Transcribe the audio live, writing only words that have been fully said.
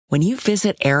When you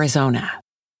visit Arizona,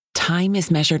 time is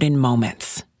measured in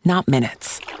moments, not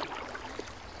minutes.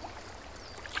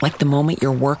 Like the moment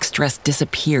your work stress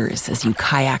disappears as you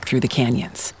kayak through the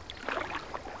canyons.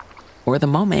 Or the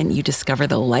moment you discover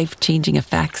the life-changing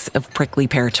effects of prickly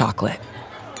pear chocolate.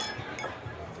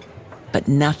 But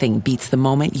nothing beats the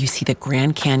moment you see the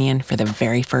Grand Canyon for the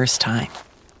very first time.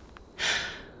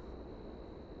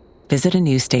 Visit a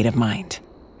new state of mind.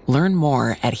 Learn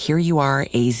more at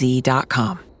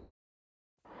hereyouareaz.com.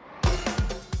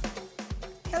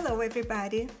 Hello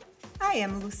everybody, I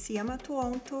am Lucia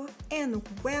Matuonto and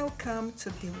welcome to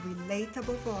the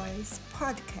Relatable Voice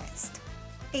podcast,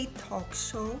 a talk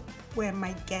show where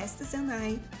my guests and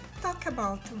I talk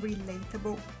about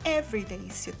relatable everyday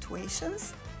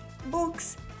situations,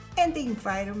 books, and the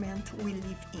environment we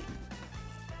live in.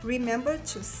 Remember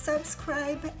to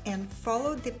subscribe and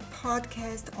follow the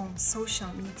podcast on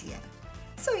social media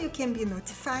so you can be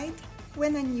notified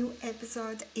when a new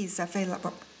episode is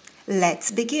available. Let's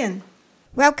begin.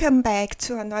 Welcome back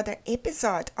to another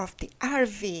episode of the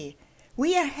RV.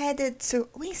 We are headed to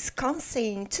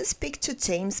Wisconsin to speak to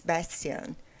James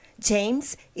Bastian.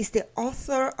 James is the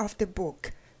author of the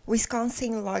book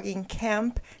Wisconsin Logging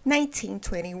Camp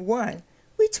 1921,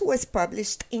 which was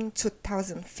published in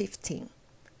 2015.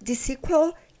 The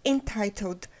sequel,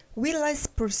 entitled Willa's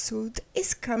Pursuit,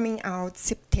 is coming out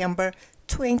September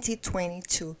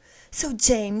 2022. So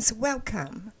James,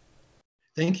 welcome.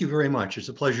 Thank you very much. It's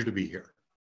a pleasure to be here.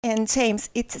 And James,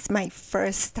 it is my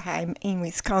first time in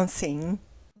Wisconsin.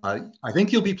 I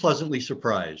think you'll be pleasantly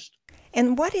surprised.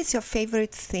 And what is your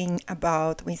favorite thing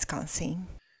about Wisconsin?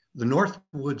 The North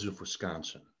Woods of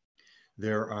Wisconsin.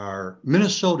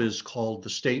 Minnesota is called the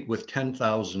state with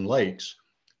 10,000 lakes,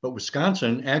 but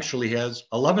Wisconsin actually has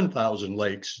 11,000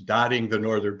 lakes dotting the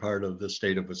northern part of the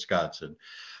state of Wisconsin.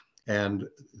 And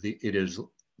it is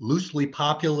lightly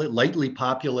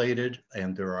populated,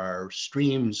 and there are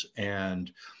streams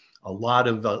and a lot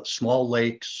of small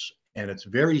lakes, and it's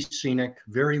very scenic,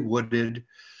 very wooded.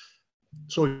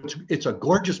 So it's a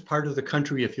gorgeous part of the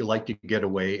country if you like to get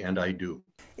away, and I do.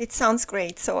 It sounds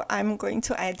great, so I'm going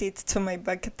to add it to my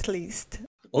bucket list.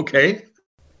 Okay.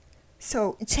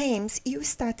 So, James, you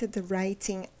started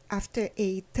writing after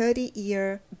a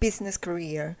 30-year business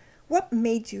career. What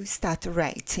made you start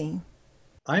writing?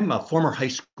 I'm a former high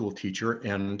school teacher,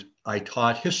 and I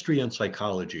taught history and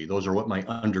psychology. Those are what my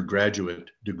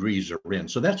undergraduate degrees are in.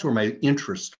 So that's where my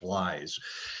interest lies.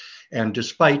 And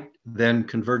despite then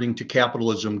converting to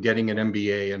capitalism, getting an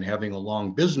MBA, and having a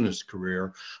long business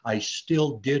career, I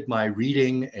still did my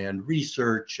reading and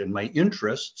research, and my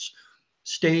interests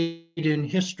stayed in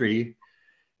history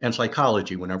and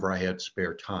psychology whenever I had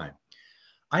spare time.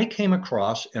 I came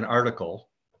across an article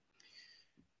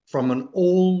from an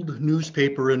old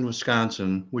newspaper in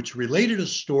Wisconsin, which related a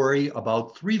story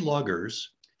about three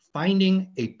loggers finding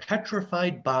a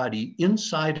petrified body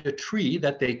inside a tree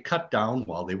that they cut down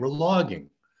while they were logging.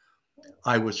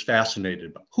 I was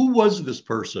fascinated. Who was this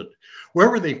person? Where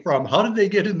were they from? How did they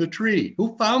get in the tree?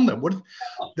 Who found them?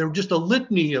 There were just a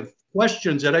litany of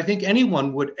questions that I think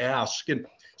anyone would ask. And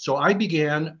so I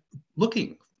began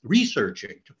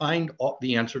researching to find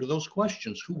the answer to those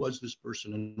questions. Who was this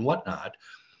person and whatnot?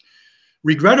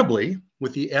 Regrettably,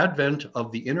 with the advent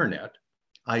of the internet,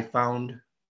 I found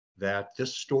that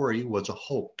this story was a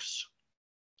hoax,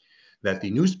 that the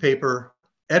newspaper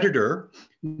editor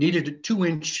needed a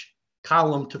 2-inch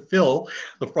column to fill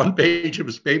the front page of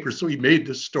his paper, so he made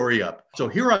this story up. So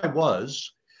here I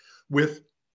was with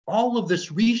all of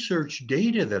this research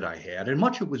data that I had, and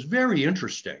much of it was very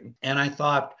interesting. And I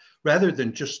thought, rather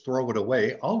than just throw it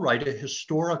away, I'll write a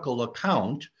historical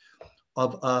account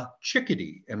of a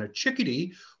chickadee. And a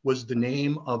chickadee was the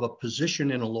name of a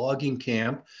position in a logging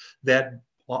camp that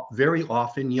very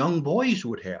often young boys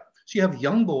would have. So you have a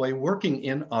young boy working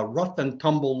in a rough and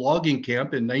tumble logging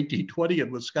camp in 1920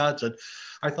 in Wisconsin.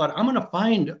 I thought, I'm going to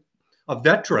find a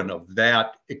veteran of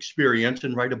that experience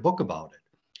and write a book about it.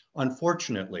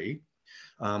 Unfortunately,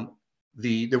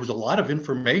 there was a lot of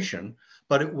information,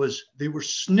 but they were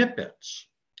snippets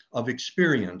of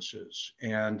experiences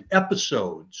and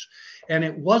episodes, and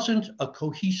it wasn't a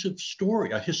cohesive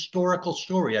story, a historical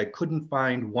story. I couldn't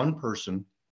find one person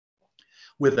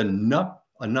with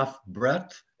enough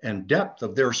breadth and depth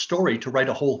of their story to write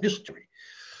a whole history.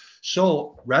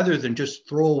 So rather than just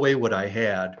throw away what I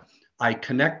had, I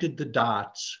connected the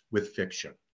dots with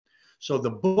fiction. So the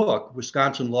book,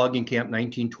 Wisconsin Logging Camp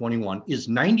 1921, is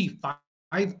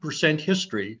 95%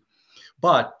 history,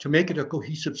 but to make it a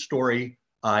cohesive story,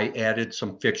 I added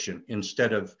some fiction.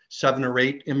 Instead of 7 or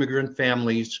 8 immigrant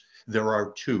families, there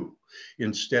are 2.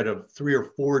 Instead of 3 or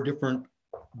 4 different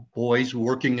boys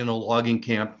working in a logging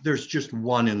camp. There's just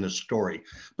one in the story,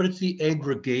 but it's the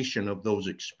aggregation of those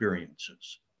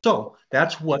experiences. So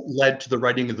that's what led to the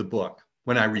writing of the book.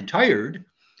 When I retired,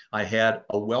 I had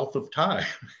a wealth of time.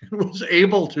 I was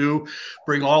able to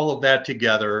bring all of that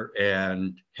together,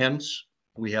 and hence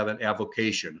we have an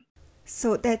avocation.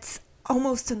 So that's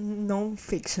almost a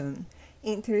nonfiction.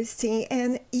 Interesting.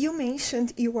 And you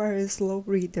mentioned you are a slow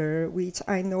reader, which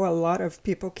I know a lot of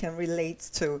people can relate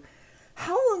to.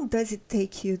 How long does it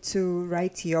take you to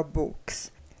write your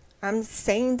books? I'm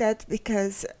saying that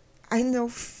because I know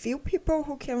few people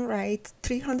who can write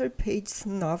 300-page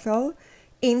novel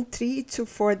in 3 to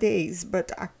 4 days,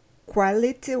 but a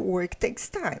quality work takes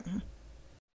time.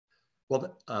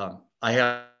 Well, I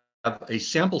have a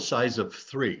sample size of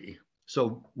 3.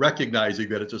 So recognizing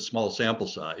that it's a small sample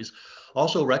size,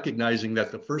 also recognizing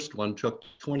that the first one took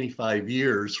 25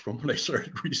 years from when I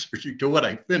started researching to what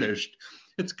I finished,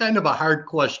 it's kind of a hard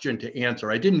question to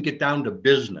answer. I didn't get down to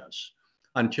business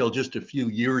until just a few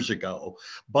years ago,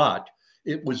 but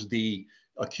it was the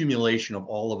accumulation of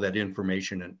all of that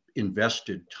information and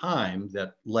invested time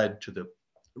that led to the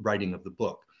writing of the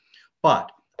book. But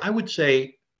I would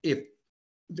say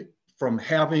from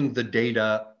having the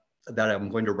data that I'm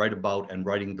going to write about and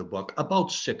writing the book,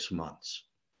 about 6 months.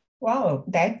 Wow,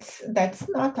 that's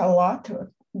not a lot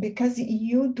because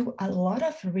you do a lot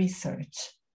of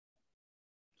research.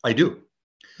 I do,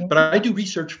 but I do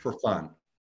research for fun.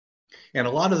 And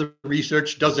a lot of the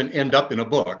research doesn't end up in a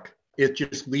book. It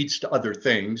just leads to other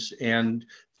things. And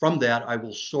from that, I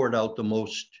will sort out the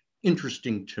most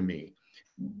interesting to me.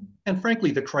 And frankly,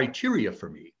 the criteria for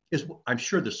me is, I'm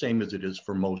sure, the same as it is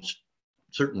for most,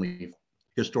 certainly,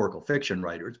 historical fiction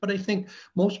writers. But I think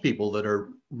most people that are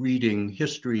reading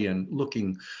history and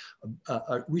looking,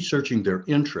 researching their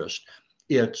interest,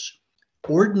 it's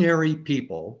ordinary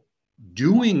people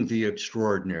doing the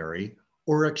extraordinary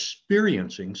or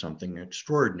experiencing something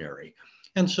extraordinary.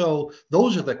 And so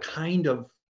those are the kind of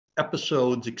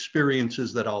episodes,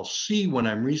 experiences that I'll see when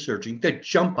I'm researching that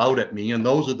jump out at me. And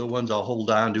those are the ones I'll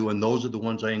hold on to. And those are the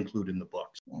ones I include in the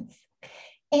books. Yes.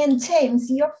 And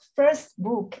James, your first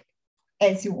book,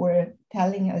 as you were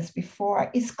telling us before,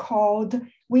 is called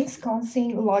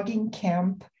Wisconsin Logging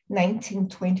Camp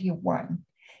 1921.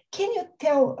 Can you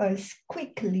tell us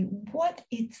quickly what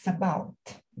it's about?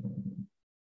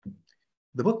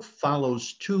 The book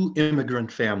follows 2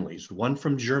 immigrant families, one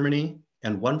from Germany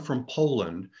and one from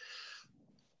Poland,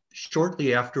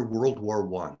 shortly after World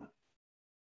War I.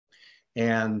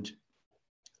 And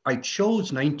I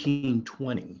chose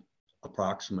 1920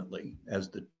 approximately as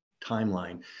the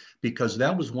timeline because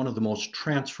that was one of the most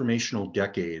transformational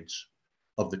decades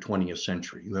of the 20th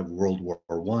century. You have World War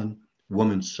I,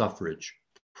 women's suffrage,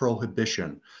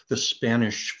 prohibition, the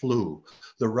Spanish flu,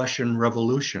 the Russian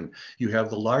Revolution. You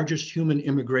have the largest human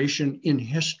immigration in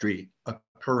history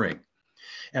occurring.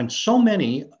 And so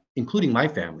many, including my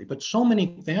family, but so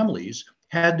many families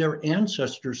had their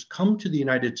ancestors come to the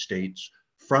United States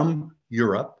from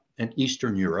Europe and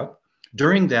Eastern Europe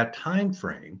during that time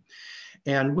frame.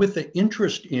 And with the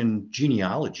interest in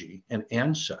genealogy and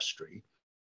ancestry,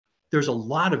 there's a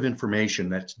lot of information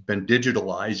that's been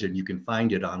digitalized and you can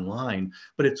find it online,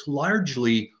 but it's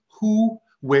largely who,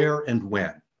 where, and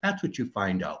when. That's what you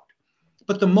find out.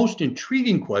 But the most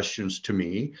intriguing questions to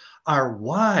me are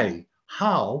why,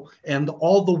 how, and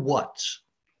all the whats.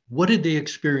 What did they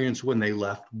experience when they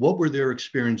left? What were their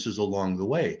experiences along the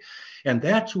way? And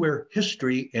that's where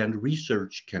history and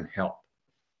research can help.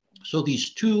 So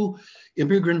these 2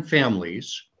 immigrant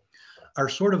families are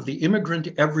sort of the immigrant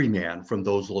everyman from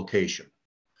those locations.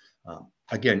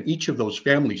 Again, each of those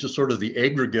families is sort of the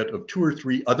aggregate of 2 or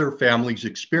 3 other families'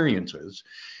 experiences.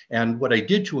 And what I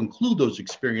did to include those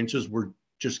experiences were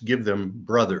just give them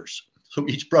brothers. So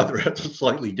each brother has a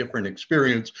slightly different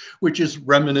experience, which is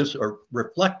reminiscent or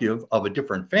reflective of a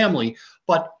different family.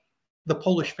 But the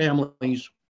Polish families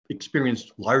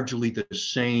experienced largely the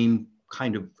same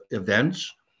kind of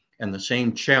events and the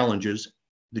same challenges.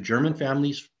 The German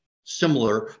families,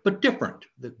 similar, but different,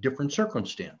 the different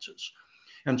circumstances.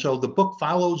 And so the book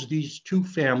follows these 2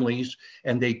 families,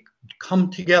 and they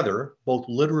come together, both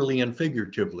literally and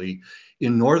figuratively,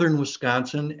 in northern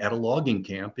Wisconsin at a logging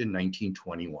camp in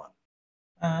 1921.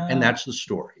 And that's the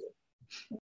story.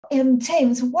 And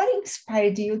James, what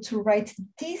inspired you to write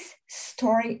this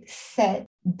story set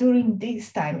during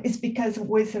this time? It's because it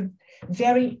was a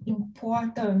very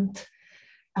important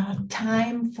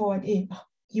time for the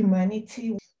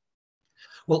humanity.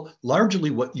 Well, largely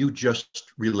what you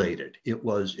just related.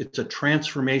 It's a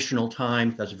transformational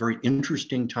time. That's a very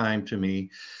interesting time to me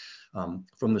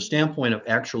from the standpoint of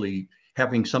actually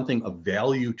having something of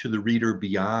value to the reader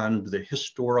beyond the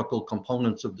historical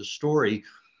components of the story,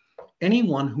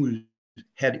 anyone who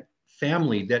had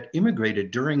family that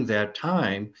immigrated during that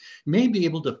time may be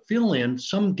able to fill in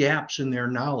some gaps in their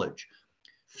knowledge.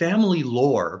 Family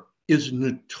lore is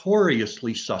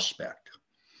notoriously suspect.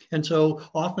 And so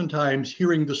oftentimes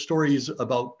hearing the stories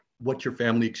about what your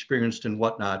family experienced and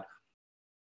whatnot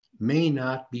may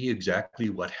not be exactly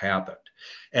what happened.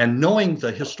 And knowing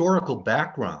the historical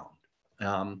background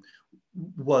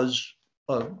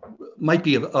might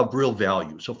be of real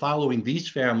value. So following these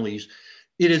families,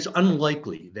 it is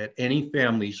unlikely that any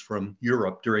families from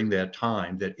Europe during that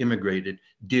time that immigrated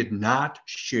did not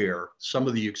share some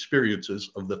of the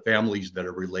experiences of the families that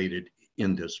are related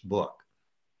in this book.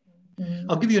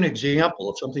 I'll give you an example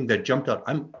of something that jumped out.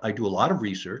 I do a lot of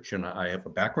research and I have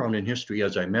a background in history,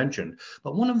 as I mentioned,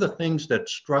 but one of the things that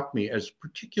struck me as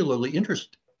particularly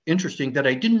interesting that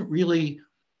I didn't really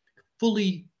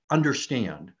fully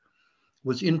understand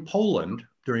was in Poland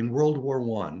during World War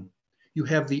I, you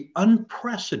have the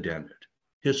unprecedented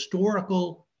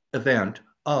historical event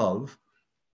of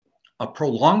a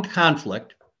prolonged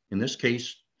conflict, in this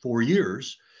case, 4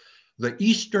 years. The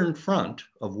Eastern Front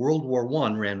of World War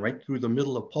I ran right through the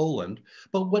middle of Poland.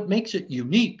 But what makes it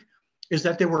unique is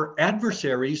that there were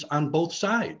adversaries on both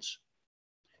sides.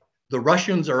 The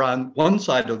Russians are on one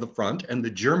side of the front and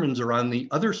the Germans are on the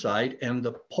other side, and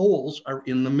the Poles are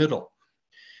in the middle.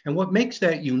 And what makes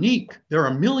that unique, there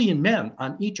are 1 million men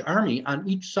on each army on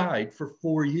each side for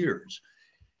 4 years.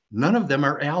 None of them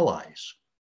are allies.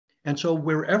 And so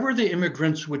wherever the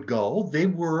immigrants would go, they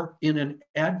were in an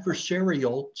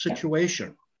adversarial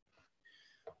situation.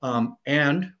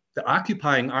 And the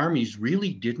occupying armies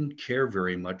really didn't care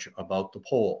very much about the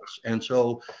Poles. And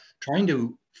so trying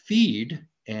to feed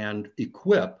and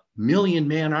equip 1 million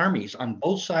man armies on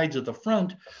both sides of the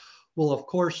front, well, of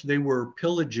course, they were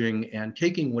pillaging and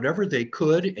taking whatever they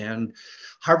could and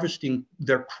harvesting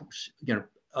their,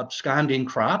 absconding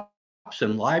crops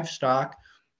and livestock.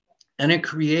 And it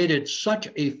created such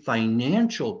a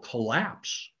financial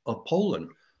collapse of Poland.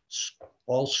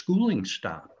 All schooling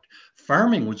stopped.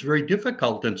 Farming was very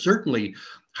difficult and certainly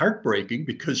heartbreaking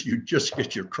because you'd just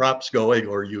get your crops going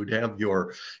or you'd have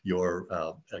your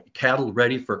cattle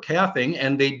ready for calving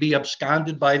and they'd be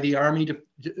absconded by the army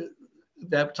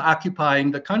that's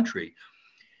occupying the country.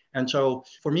 And so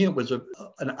for me, it was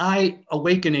an eye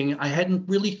awakening. I hadn't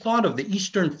really thought of the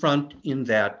Eastern Front in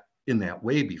that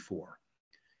way before.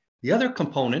 The other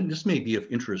component, this may be of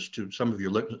interest to some of your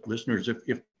listeners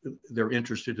if they're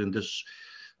interested in this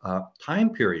time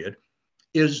period,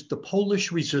 is the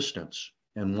Polish resistance.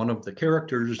 And one of the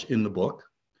characters in the book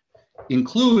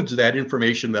includes that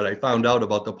information that I found out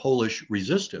about the Polish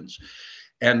resistance.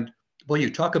 And boy,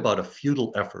 you talk about a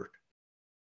futile effort.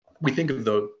 We think of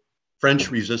the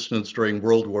French resistance during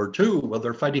World War II. Well,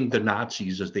 they're fighting the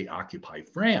Nazis as they occupy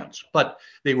France, but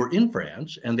they were in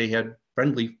France and they had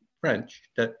friendly French.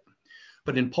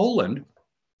 But in Poland,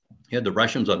 you had the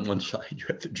Russians on one side, you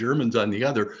had the Germans on the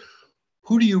other.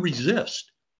 Who do you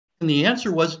resist? And the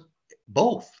answer was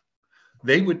both.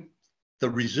 The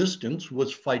resistance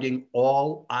was fighting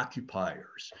all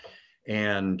occupiers.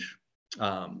 And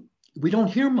we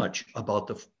don't hear much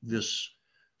about this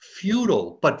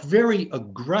feudal but very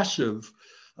aggressive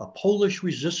Polish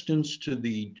resistance to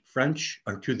the French,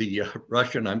 or to the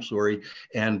Russian,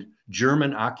 and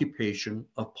German occupation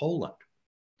of Poland.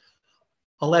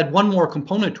 I'll add one more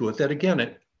component to it that,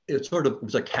 again, it sort of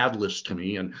was a catalyst to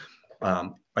me. And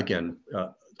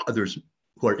others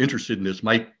who are interested in this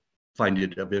might find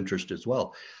it of interest as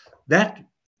well. That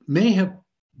may have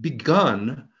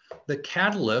begun the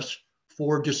catalyst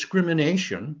for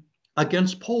discrimination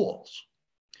against Poles,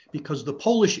 because the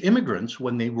Polish immigrants,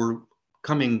 when they were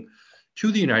coming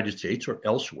to the United States or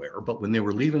elsewhere, but when they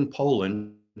were leaving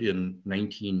Poland in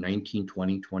 1919,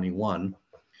 20, 21,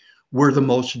 were the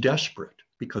most desperate,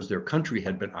 because their country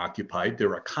had been occupied,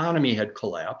 their economy had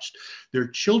collapsed, their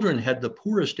children had the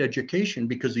poorest education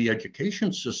because the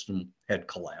education system had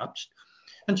collapsed.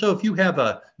 And so if you have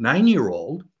a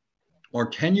 9-year-old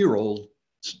or 10-year-old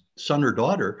son or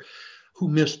daughter who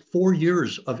missed 4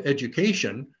 years of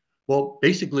education, well,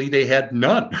 basically they had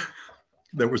none.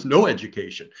 There was no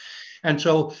education. And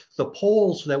so the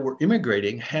Poles that were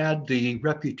immigrating had the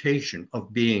reputation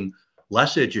of being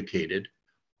less educated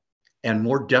and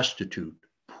more destitute,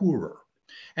 poorer.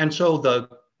 And so the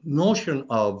notion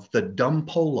of the dumb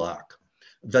Polak,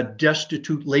 the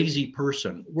destitute, lazy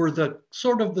person, were the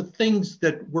sort of the things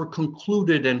that were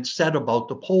concluded and said about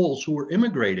the Poles who were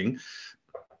immigrating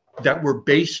that were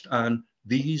based on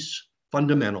these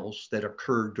fundamentals that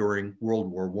occurred during World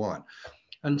War I.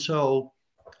 And so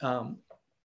And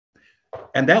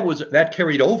that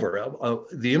carried over.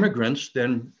 The immigrants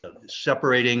then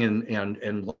separating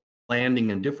and landing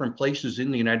in different places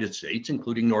in the United States,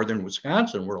 including northern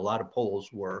Wisconsin, where a lot of Poles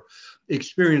were,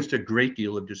 experienced a great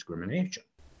deal of discrimination.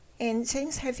 And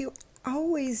James, have you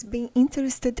always been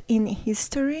interested in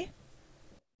history?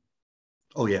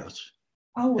 Oh, yes.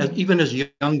 Always. Even as a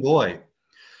young boy,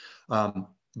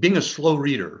 being a slow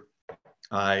reader,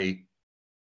 I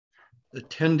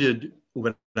attended,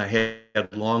 when I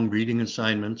had long reading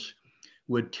assignments,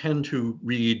 would tend to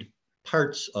read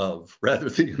parts of rather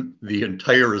than the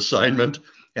entire assignment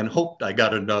and hoped I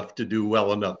got enough to do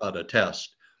well enough on a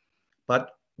test. But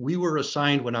we were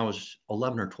assigned when I was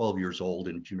 11 or 12 years old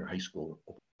in junior high school,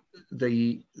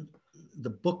 the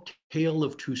book Tale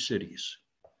of Two Cities.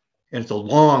 And it's a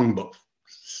long book,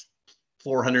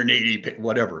 480,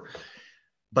 whatever.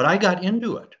 But I got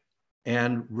into it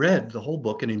and read the whole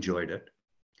book and enjoyed it.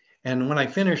 And when I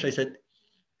finished, I said,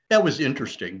 that was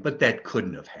interesting, but that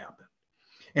couldn't have happened.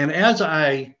 And as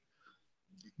I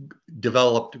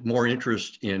developed more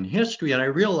interest in history, and I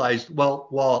realized, well,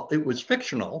 while it was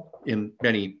fictional in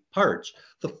many parts,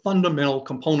 the fundamental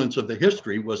components of the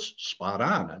history was spot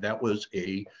on. That was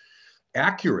a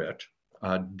accurate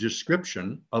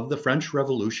description of the French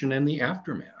Revolution and the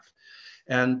aftermath.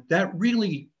 And that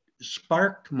really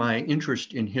sparked my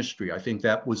interest in history. I think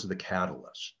that was the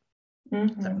catalyst.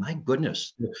 Mm-hmm. My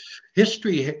goodness,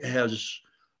 history has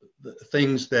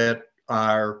things that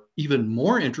are even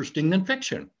more interesting than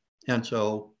fiction. And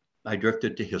so I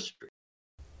drifted to history.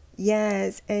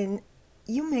 Yes, and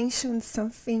you mentioned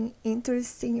something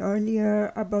interesting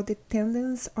earlier about the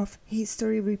tendency of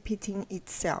history repeating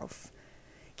itself.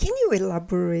 Can you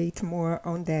elaborate more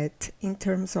on that in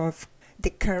terms of the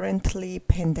currently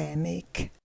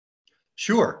pandemic?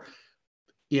 Sure.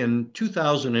 In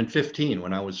 2015,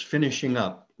 when I was finishing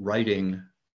up writing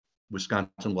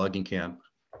Wisconsin Logging Camp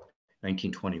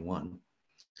 1921,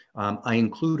 I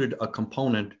included a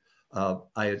component.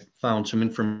 I had found some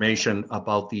information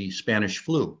about the Spanish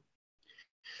flu,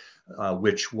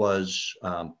 which was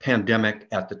pandemic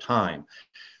at the time.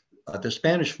 The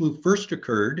Spanish flu first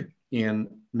occurred in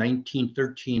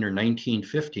 1913 or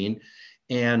 1915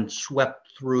 and swept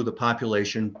through the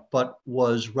population, but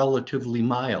was relatively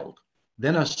mild.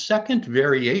 Then a second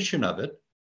variation of it,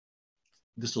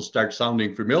 this will start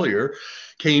sounding familiar,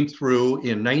 came through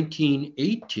in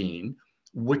 1918,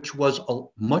 which was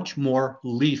much more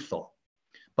lethal.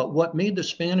 But what made the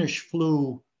Spanish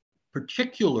flu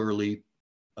particularly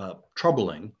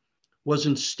troubling was,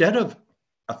 instead of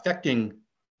affecting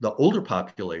the older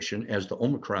population as the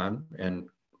Omicron and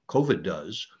COVID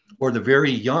does, or the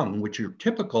very young, which are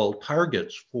typical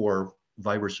targets for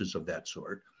viruses of that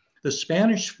sort, the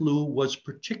Spanish flu was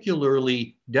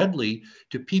particularly deadly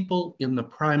to people in the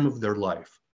prime of their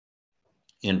life.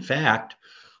 In fact,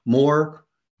 more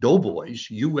doughboys,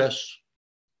 U.S.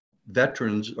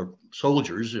 veterans or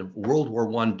soldiers of World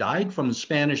War I, died from the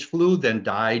Spanish flu than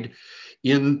died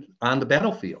on the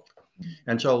battlefield.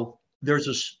 And so there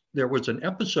was an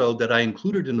episode that I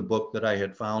included in the book that I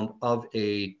had found of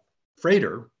a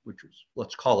freighter, which was,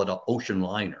 let's call it an ocean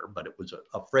liner, but it was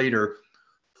a freighter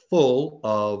full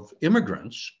of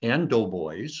immigrants and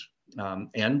doughboys,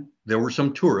 and there were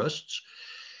some tourists,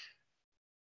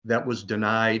 that was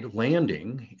denied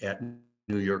landing at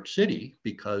New York City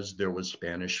because there was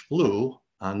Spanish flu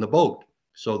on the boat.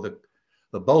 So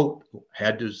the boat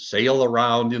had to sail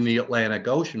around in the Atlantic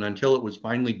Ocean until it was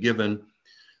finally given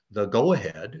the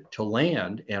go-ahead to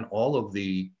land, and all of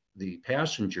the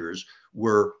passengers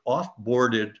were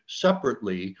off-boarded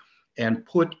separately and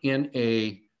put in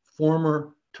a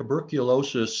former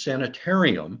tuberculosis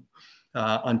sanitarium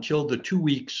until the 2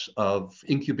 weeks of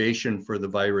incubation for the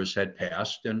virus had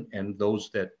passed, and those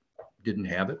that didn't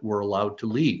have it were allowed to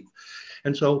leave.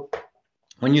 And so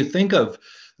when you think of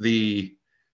the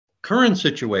current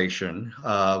situation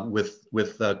with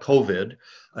COVID,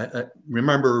 I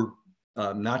remember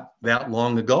not that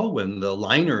long ago when the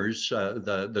liners,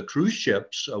 the cruise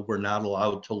ships were not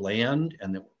allowed to land,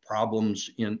 and there were problems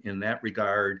in that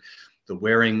regard. The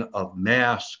wearing of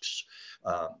masks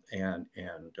and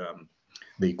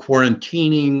the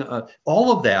quarantining,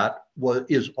 all of that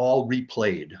is all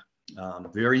replayed.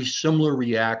 Very similar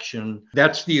reaction.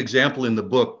 That's the example in the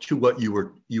book to what you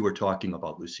were talking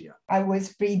about, Lucia. I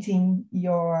was reading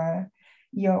your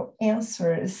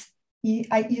answers.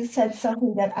 You said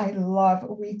something that I love,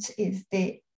 which is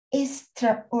the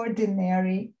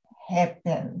extraordinary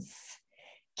happens.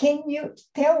 Can you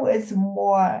tell us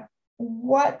more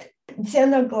what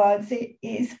xenoglossy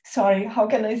is? Sorry, how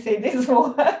can I say this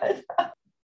word?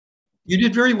 You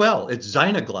did very well. It's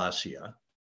xenoglossia.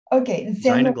 Okay,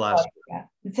 Xenoglossia.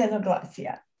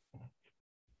 xenoglossia.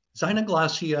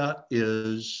 Xenoglossia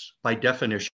is, by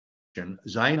definition,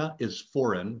 xena is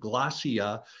foreign,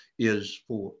 glossia is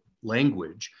for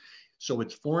language. So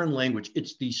it's foreign language.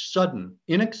 It's the sudden,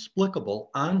 inexplicable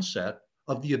onset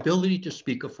of the ability to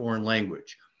speak a foreign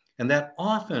language. And that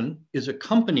often is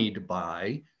accompanied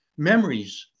by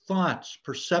memories, thoughts,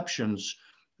 perceptions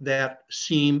that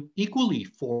seem equally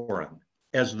foreign,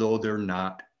 as though they're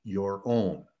not your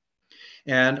own.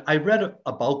 And I read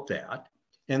about that.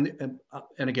 And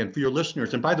again, for your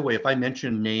listeners, and by the way, if I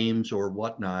mention names or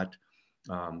whatnot,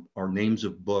 or names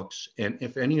of books, and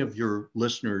if any of your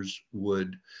listeners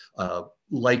would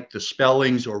like the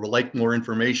spellings or would like more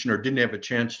information or didn't have a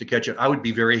chance to catch it, I would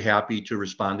be very happy to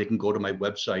respond. They can go to my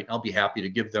website. I'll be happy to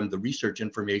give them the research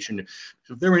information.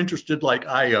 If they're interested like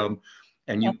I am,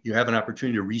 and you have an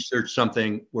opportunity to research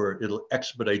something where it'll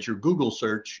expedite your Google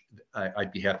search,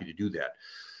 I'd be happy to do that.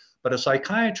 But a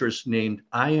psychiatrist named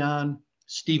Ian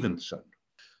Stevenson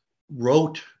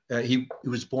wrote, he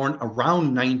was born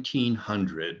around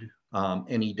 1900,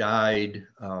 and he died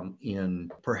in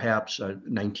perhaps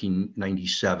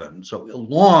 1997. So a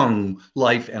long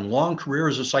life and long career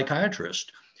as a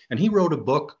psychiatrist. And he wrote a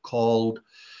book called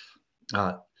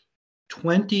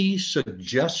 20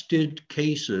 Suggested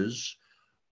Cases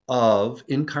of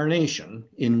Incarnation,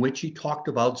 in which he talked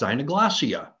about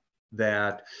xenoglossia,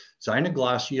 that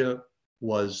xenoglossia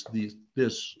was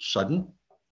this sudden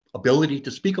ability to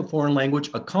speak a foreign language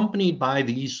accompanied by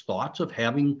these thoughts of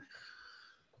having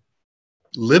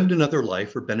lived another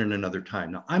life or been in another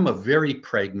time. Now, I'm a very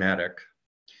pragmatic,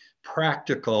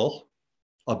 practical,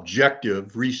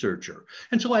 objective researcher.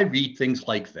 And so I read things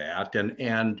like that,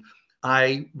 and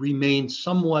I remain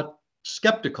somewhat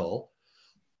skeptical.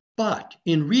 But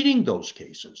in reading those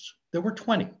cases, there were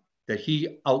 20 that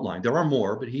he outlined. There are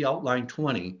more, but he outlined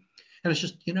 20. And it's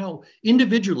just,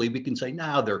 individually we can say,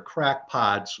 now they're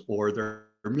crackpots or they're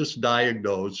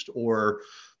misdiagnosed, or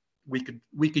we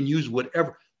can use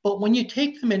whatever. But when you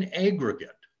take them in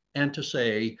aggregate and to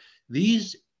say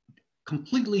these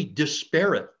completely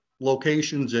disparate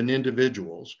locations and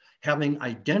individuals having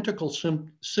identical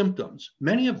symptoms,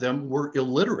 many of them were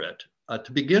illiterate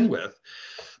to begin with.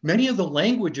 Many of the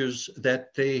languages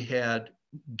that they had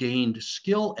gained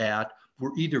skill at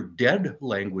were either dead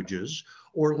languages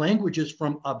or languages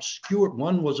from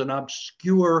one was an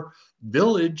obscure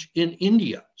village in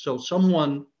India. So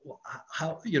someone,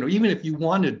 even if you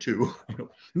wanted to,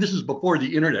 this is before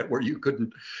the internet where you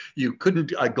couldn't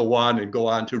go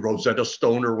on to Rosetta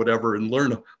Stone or whatever and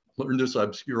learn this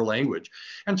obscure language.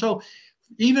 And so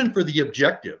even for the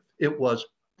objective,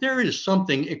 there is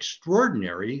something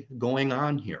extraordinary going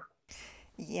on here.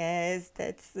 Yes,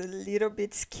 that's a little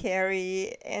bit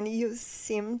scary, and you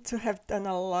seem to have done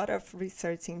a lot of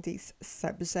research in this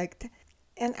subject,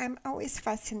 and I'm always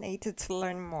fascinated to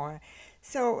learn more.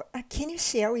 So, can you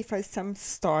share with us some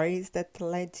stories that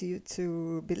led you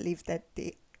to believe that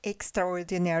the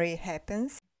extraordinary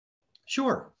happens?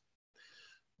 Sure.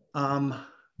 I'll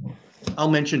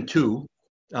mention two.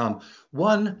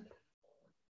 One,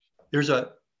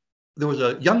 there was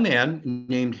a young man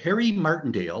named Harry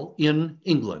Martindale in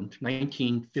England,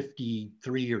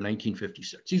 1953 or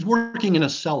 1956. He's working in a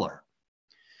cellar,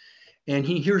 and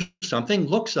he hears something,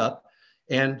 looks up,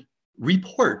 and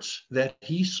reports that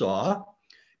he saw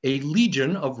a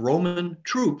legion of Roman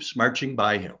troops marching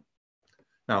by him.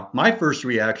 Now, my first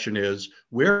reaction is,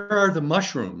 where are the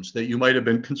mushrooms that you might have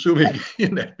been consuming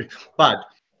in that? But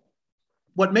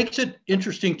what makes it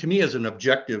interesting to me as an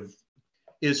objective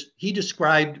is he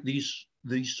described these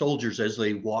soldiers as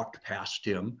they walked past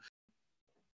him.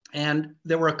 And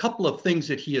there were a couple of things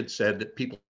that he had said that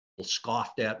people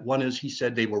scoffed at. One is he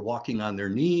said they were walking on their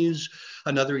knees.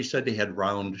 Another, he said they had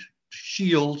round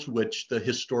shields, which the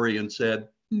historian said,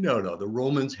 no, the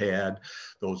Romans had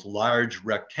those large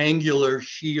rectangular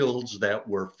shields that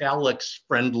were phalanx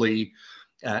friendly.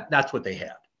 That's what they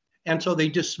had. And so they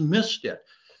dismissed it.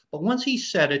 But once he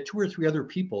said it, two or three other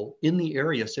people in the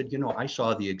area said, I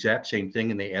saw the exact same thing,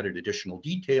 and they added additional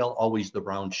detail, always the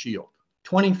round shield.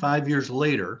 25 years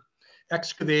later,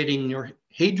 excavating near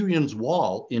Hadrian's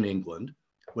Wall in England,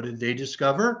 what did they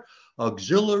discover?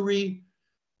 Auxiliary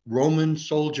Roman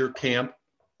soldier camp,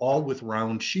 all with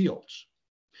round shields.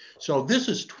 So this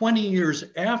is 20 years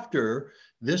after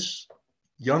this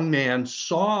young man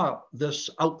saw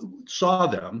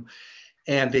them,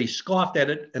 and they scoffed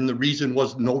at it, and the reason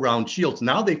was no round shields.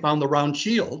 Now they found the round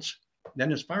shields.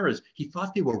 Then as far as he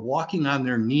thought they were walking on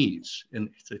their knees, and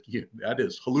that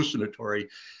is hallucinatory.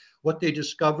 What they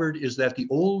discovered is that the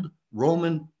old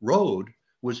Roman road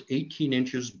was 18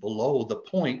 inches below the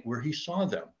point where he saw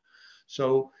them.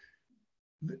 So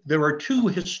there are two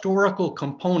historical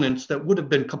components that would have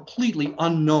been completely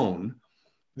unknown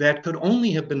that could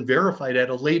only have been verified at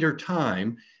a later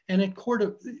time. And it court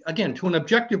of, again, to an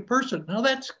objective person, now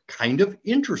that's kind of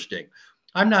interesting.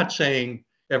 I'm not saying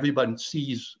everybody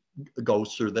sees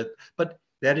ghosts or that, but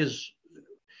that is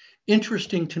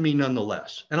interesting to me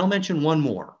nonetheless. And I'll mention one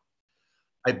more.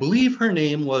 I believe her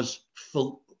name was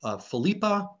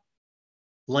Philippa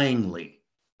Langley,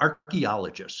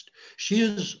 archaeologist.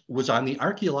 She was on the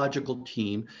archaeological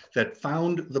team that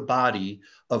found the body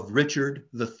of Richard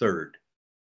III.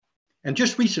 And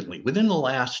just recently, within the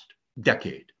last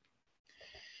decade.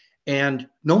 And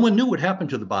no one knew what happened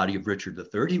to the body of Richard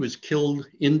III. He was killed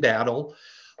in battle.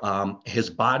 His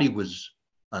body was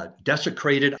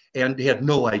desecrated, and they had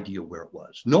no idea where it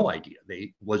was. No idea.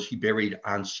 Was he buried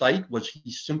on site? Was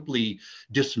he simply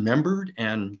dismembered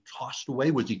and tossed away?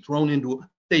 Was he thrown into?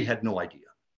 They had no idea.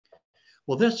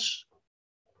 Well, this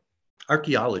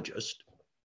archaeologist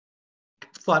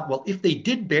thought, well, if they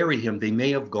did bury him, they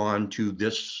may have gone to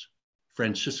this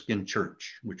Franciscan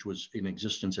church, which was in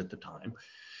existence at the time,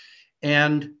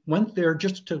 and went there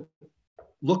just to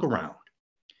look around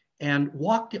and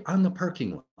walked on the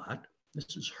parking lot.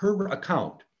 This is her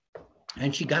account.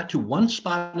 And she got to one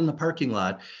spot in the parking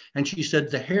lot, and she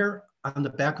said the hair on the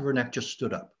back of her neck just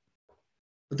stood up.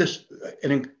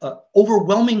 An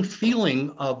overwhelming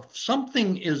feeling of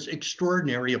something is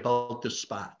extraordinary about this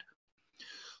spot.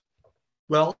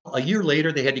 Well, a year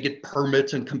later, they had to get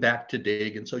permits and come back to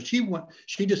dig. And so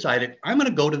she decided, I'm going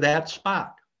to go to that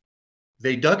spot.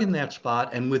 They dug in that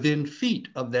spot, and within feet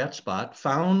of that spot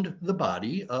found the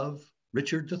body of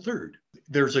Richard III.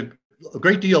 There's a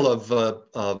great deal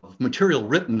of material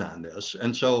written on this.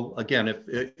 And so again,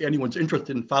 if anyone's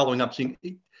interested in following up, seeing,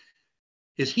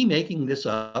 is he making this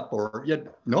up? Or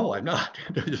no, I'm not.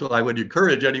 So I would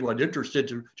encourage anyone interested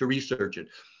to research it.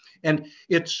 And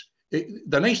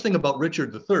the nice thing about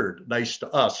Richard III, nice to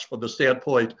us from the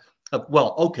standpoint of,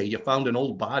 well, okay, you found an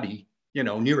old body,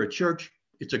 near a church.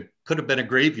 Could have been a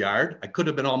graveyard. I could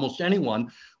have been almost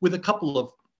anyone, with a couple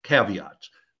of caveats.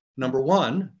 Number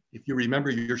one, if you remember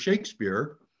your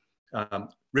Shakespeare,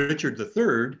 Richard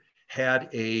III had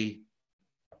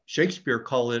Shakespeare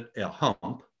called it a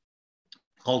hump,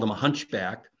 called him a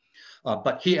hunchback,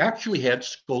 but he actually had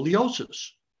scoliosis.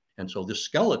 And so this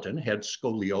skeleton had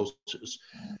scoliosis.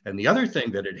 And the other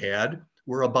thing that it had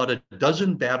were about a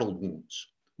dozen battle wounds,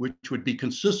 which would be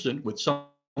consistent with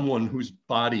someone whose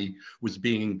body was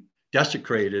being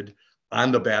desecrated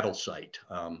on the battle site.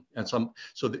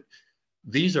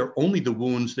 These are only the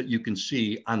wounds that you can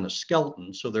see on the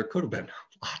skeleton. So there could have been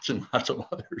lots and lots of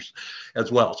others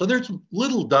as well. So there's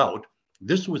little doubt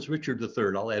this was Richard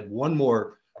III. I'll add one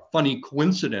more funny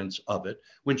coincidence of it.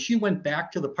 When she went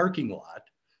back to the parking lot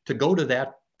to go to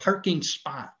that parking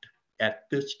spot at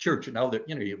this church, and now that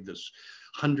you have this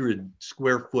 100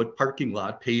 square foot parking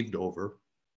lot paved over,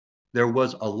 there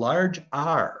was a large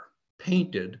R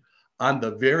painted on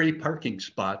the very parking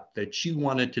spot that she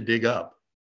wanted to dig up,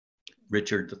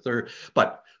 Richard III.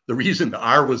 But the reason the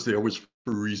R was there was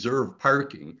for reserve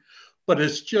parking. But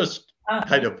it's just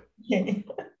kind of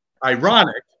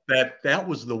ironic that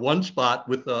was the one spot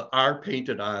with the R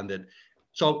painted on it.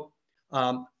 So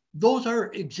those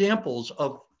are examples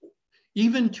of,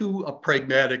 even to a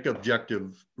pragmatic,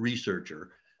 objective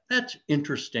researcher, that's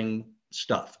interesting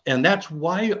stuff. And that's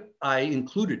why I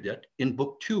included it in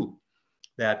book 2.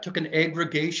 That took an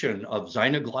aggregation of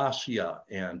xynoglossia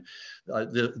and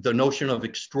the notion of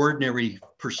extraordinary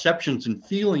perceptions and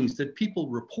feelings that people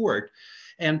report,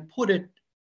 and put it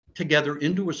together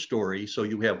into a story. So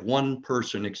you have one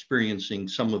person experiencing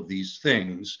some of these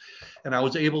things. And I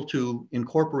was able to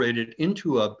incorporate it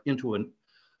into an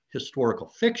historical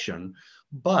fiction,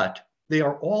 but they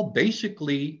are all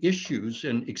basically issues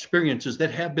and experiences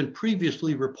that have been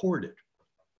previously reported.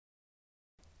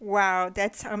 Wow,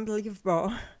 that's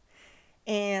unbelievable.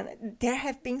 And there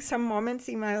have been some moments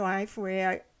in my life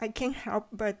where I can't help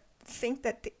but think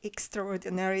that the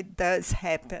extraordinary does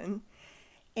happen.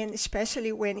 And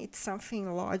especially when it's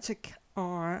something logic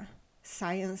or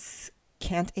science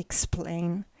can't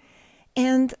explain.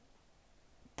 And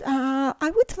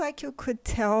I would like you could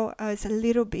tell us a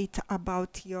little bit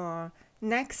about your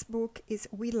next book, is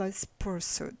Willa's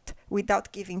Pursuit,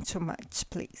 without giving too much,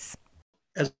 please.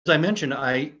 As I mentioned,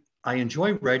 I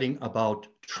enjoy writing about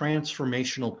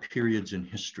transformational periods in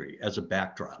history as a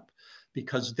backdrop,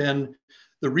 because then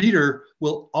the reader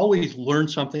will always learn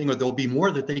something, or there'll be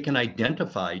more that they can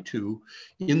identify to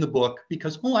in the book,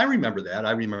 because, oh, I remember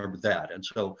that. And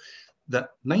so the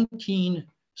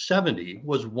 1970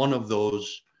 was one of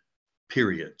those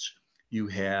periods. you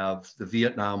have the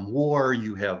Vietnam War,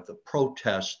 you have the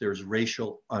protests, there's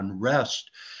racial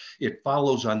unrest. It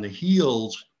follows on the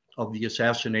heels of the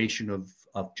assassination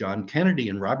of John Kennedy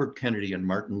and Robert Kennedy and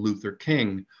Martin Luther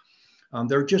King.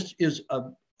 There just is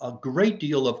a great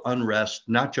deal of unrest,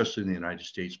 not just in the United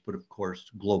States, but of course,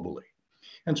 globally.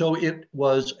 And so it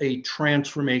was a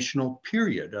transformational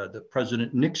period. The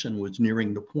President Nixon was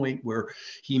nearing the point where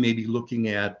he may be looking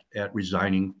at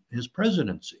resigning his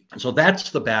presidency. So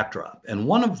that's the backdrop. And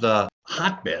one of the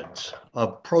hotbeds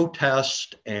of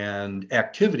protest and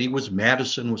activity was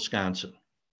Madison, Wisconsin,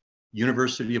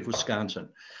 University of Wisconsin.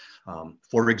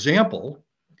 For example,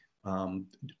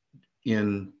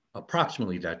 in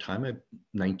approximately that time,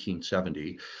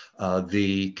 1970,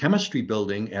 the chemistry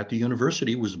building at the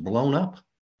university was blown up.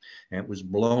 And it was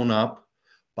blown up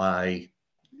by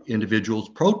individuals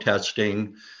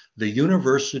protesting the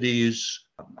university's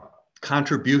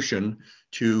contribution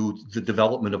to the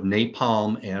development of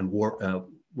napalm and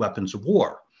weapons of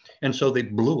war. And so they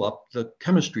blew up the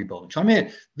chemistry building. So I mean,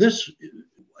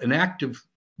 an act of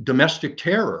domestic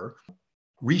terror.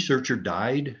 Researcher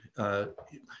died.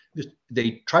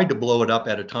 They tried to blow it up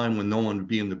at a time when no one would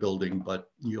be in the building, but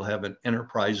you'll have an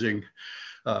enterprising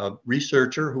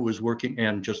researcher who was working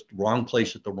and just wrong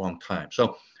place at the wrong time.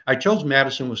 So I chose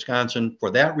Madison, Wisconsin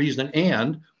for that reason.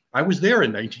 And I was there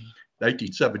in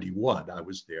 1971. I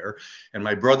was there and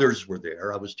my brothers were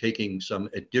there. I was taking some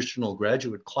additional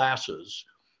graduate classes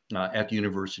at the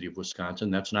University of Wisconsin.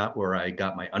 That's not where I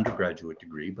got my undergraduate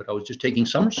degree, but I was just taking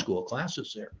summer school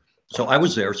classes there. So I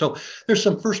was there. So there's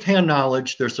some firsthand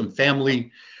knowledge. There's some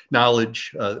family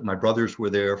knowledge. My brothers were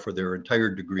there for their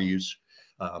entire degrees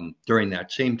during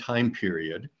that same time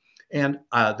period. And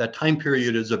that time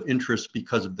period is of interest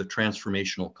because of the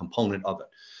transformational component of it.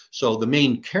 So the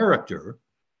main character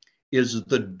is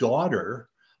the daughter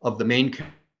of the main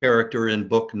character in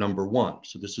book number 1.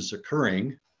 So this is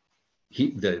occurring.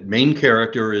 The main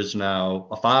character is now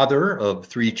a father of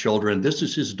 3 children. This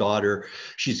is his daughter.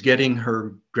 She's getting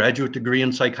her graduate degree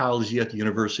in psychology at the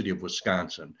University of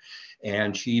Wisconsin.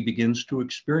 And she begins to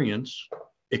experience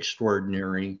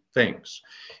extraordinary things.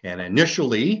 And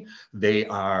initially, they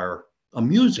are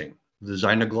amusing. The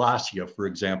xynoglossia, for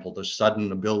example, the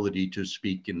sudden ability to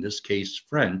speak, in this case,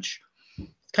 French,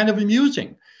 kind of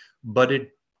amusing, but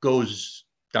it goes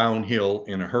downhill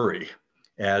in a hurry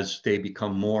as they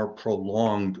become more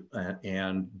prolonged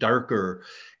and darker.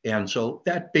 And so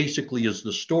that basically is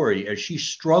the story as she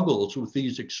struggles with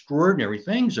these extraordinary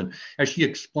things. And as she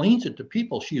explains it to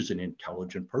people, she is an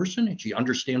intelligent person and she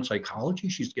understands psychology.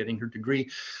 She's getting her degree,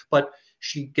 but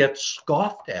she gets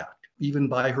scoffed at even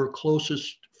by her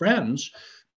closest friends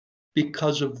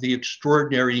because of the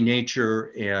extraordinary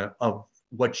nature of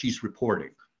what she's reporting.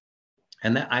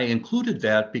 And I included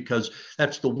that because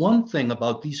that's the one thing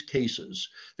about these cases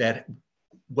that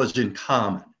was in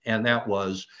common. And that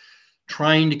was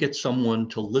trying to get someone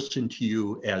to listen to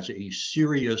you as a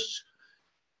serious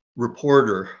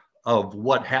reporter of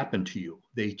what happened to you.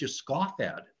 They just scoff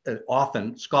at it,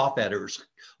 often scoff at it or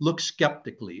look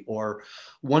skeptically or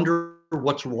wonder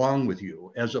what's wrong with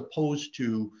you, as opposed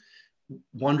to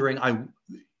wondering,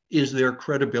 is there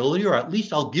credibility, or at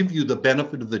least I'll give you the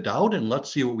benefit of the doubt and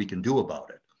let's see what we can do about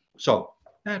it. So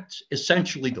that's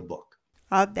essentially the book.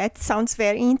 That sounds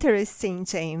very interesting,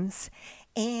 James.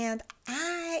 And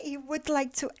I would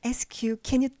like to ask you,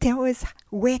 can you tell us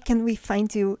where can we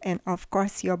find you and, of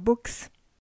course, your books?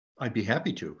 I'd be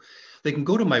happy to. They can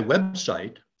go to my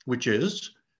website, which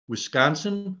is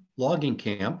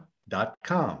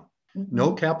wisconsinloggingcamp.com. Mm-hmm.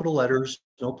 No capital letters,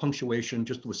 no punctuation,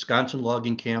 just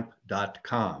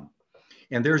wisconsinloggingcamp.com.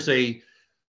 And there's a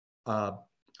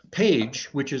page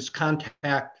which is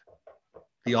contact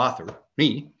the author,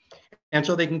 me. And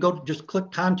so they can go just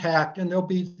click contact and there'll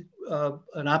be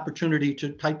an opportunity to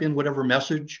type in whatever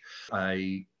message.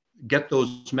 I get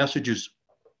those messages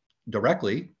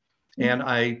directly and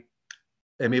I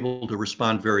am able to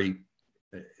respond very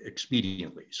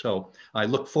expediently. So I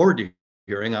look forward to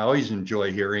hearing. I always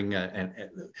enjoy hearing and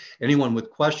anyone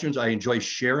with questions. I enjoy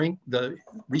sharing the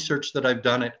research that I've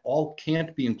done. It all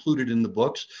can't be included in the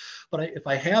books, but if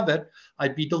I have it,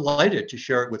 I'd be delighted to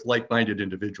share it with like-minded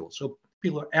individuals. So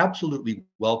people are absolutely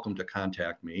welcome to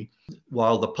contact me,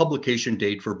 while the publication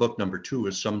date for book number 2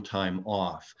 is sometime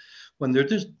off. When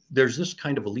there's this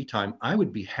kind of a lead time, I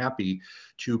would be happy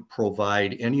to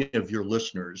provide any of your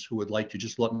listeners who would like to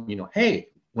just let me know, hey,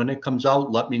 when it comes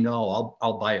out, let me know.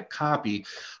 I'll buy a copy.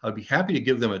 I'd be happy to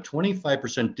give them a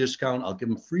 25% discount. I'll give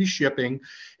them free shipping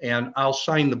and I'll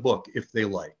sign the book if they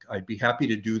like. I'd be happy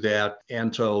to do that.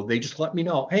 And so they just let me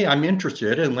know, hey, I'm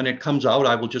interested. And when it comes out,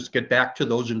 I will just get back to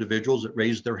those individuals that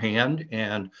raised their hand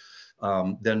and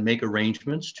then make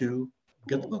arrangements to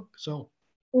get the book. So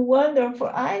Wonderful.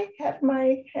 I have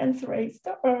my hands raised.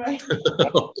 All right.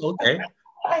 okay.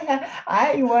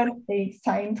 I want a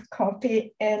signed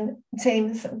copy. And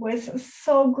James, was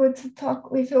so good to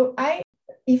talk with you.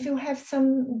 If you have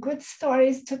some good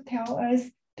stories to tell us,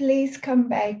 please come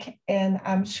back, and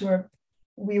I'm sure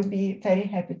we'll be very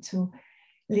happy to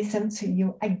listen to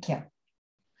you again.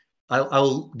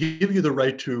 I'll give you the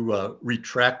right to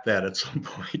retract that at some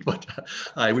point, but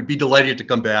I would be delighted to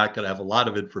come back, and I have a lot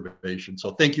of information.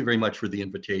 So thank you very much for the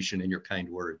invitation and your kind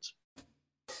words.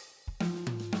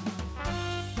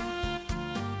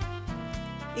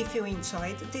 If you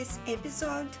enjoyed this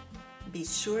episode, be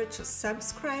sure to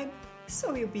subscribe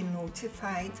so you'll be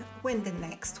notified when the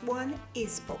next one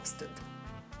is posted.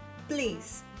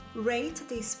 Please rate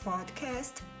this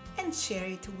podcast and share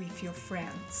it with your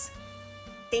friends.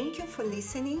 Thank you for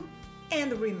listening,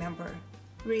 and remember,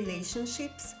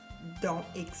 relationships don't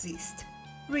exist.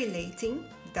 Relating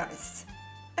does.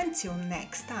 Until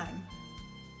next time.